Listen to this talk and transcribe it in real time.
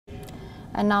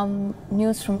And now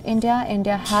news from India.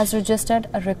 India has registered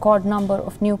a record number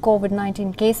of new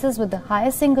COVID-19 cases with the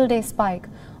highest single-day spike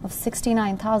of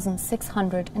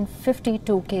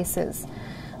 69,652 cases.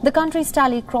 The country's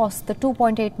tally crossed the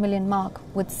 2.8 million mark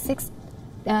with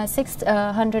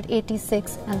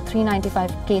 686 and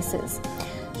 395 cases.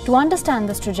 To understand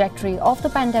this trajectory of the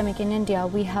pandemic in India,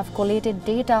 we have collated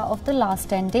data of the last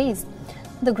 10 days.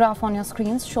 The graph on your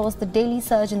screens shows the daily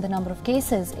surge in the number of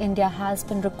cases. India has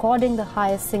been recording the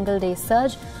highest single-day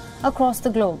surge across the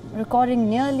globe, recording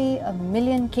nearly 1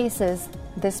 million cases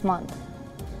this month.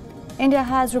 India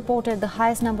has reported the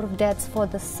highest number of deaths for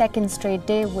the second straight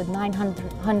day with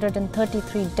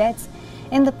 933 deaths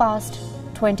in the past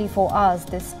 24 hours.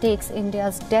 This takes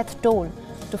India's death toll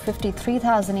to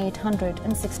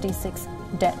 53,866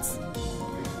 deaths.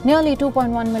 Nearly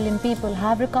 2.1 million people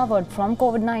have recovered from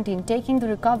COVID-19, taking the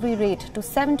recovery rate to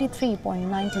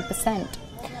 73.90%.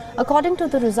 According to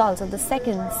the results of the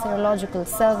second serological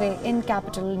survey in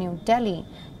capital New Delhi,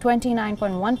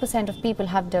 29.1% of people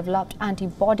have developed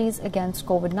antibodies against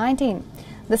COVID-19.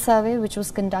 The survey, which was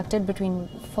conducted between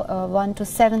 1 to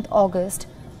 7th August,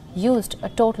 used a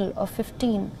total of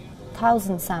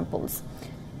 15,000 samples.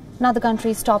 Now, the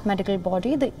country's top medical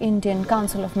body, the Indian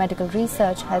Council of Medical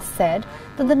Research, has said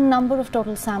that the number of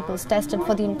total samples tested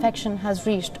for the infection has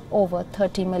reached over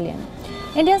 30 million.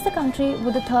 India is the country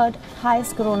with the third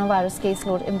highest coronavirus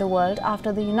caseload in the world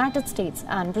after the United States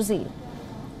and Brazil.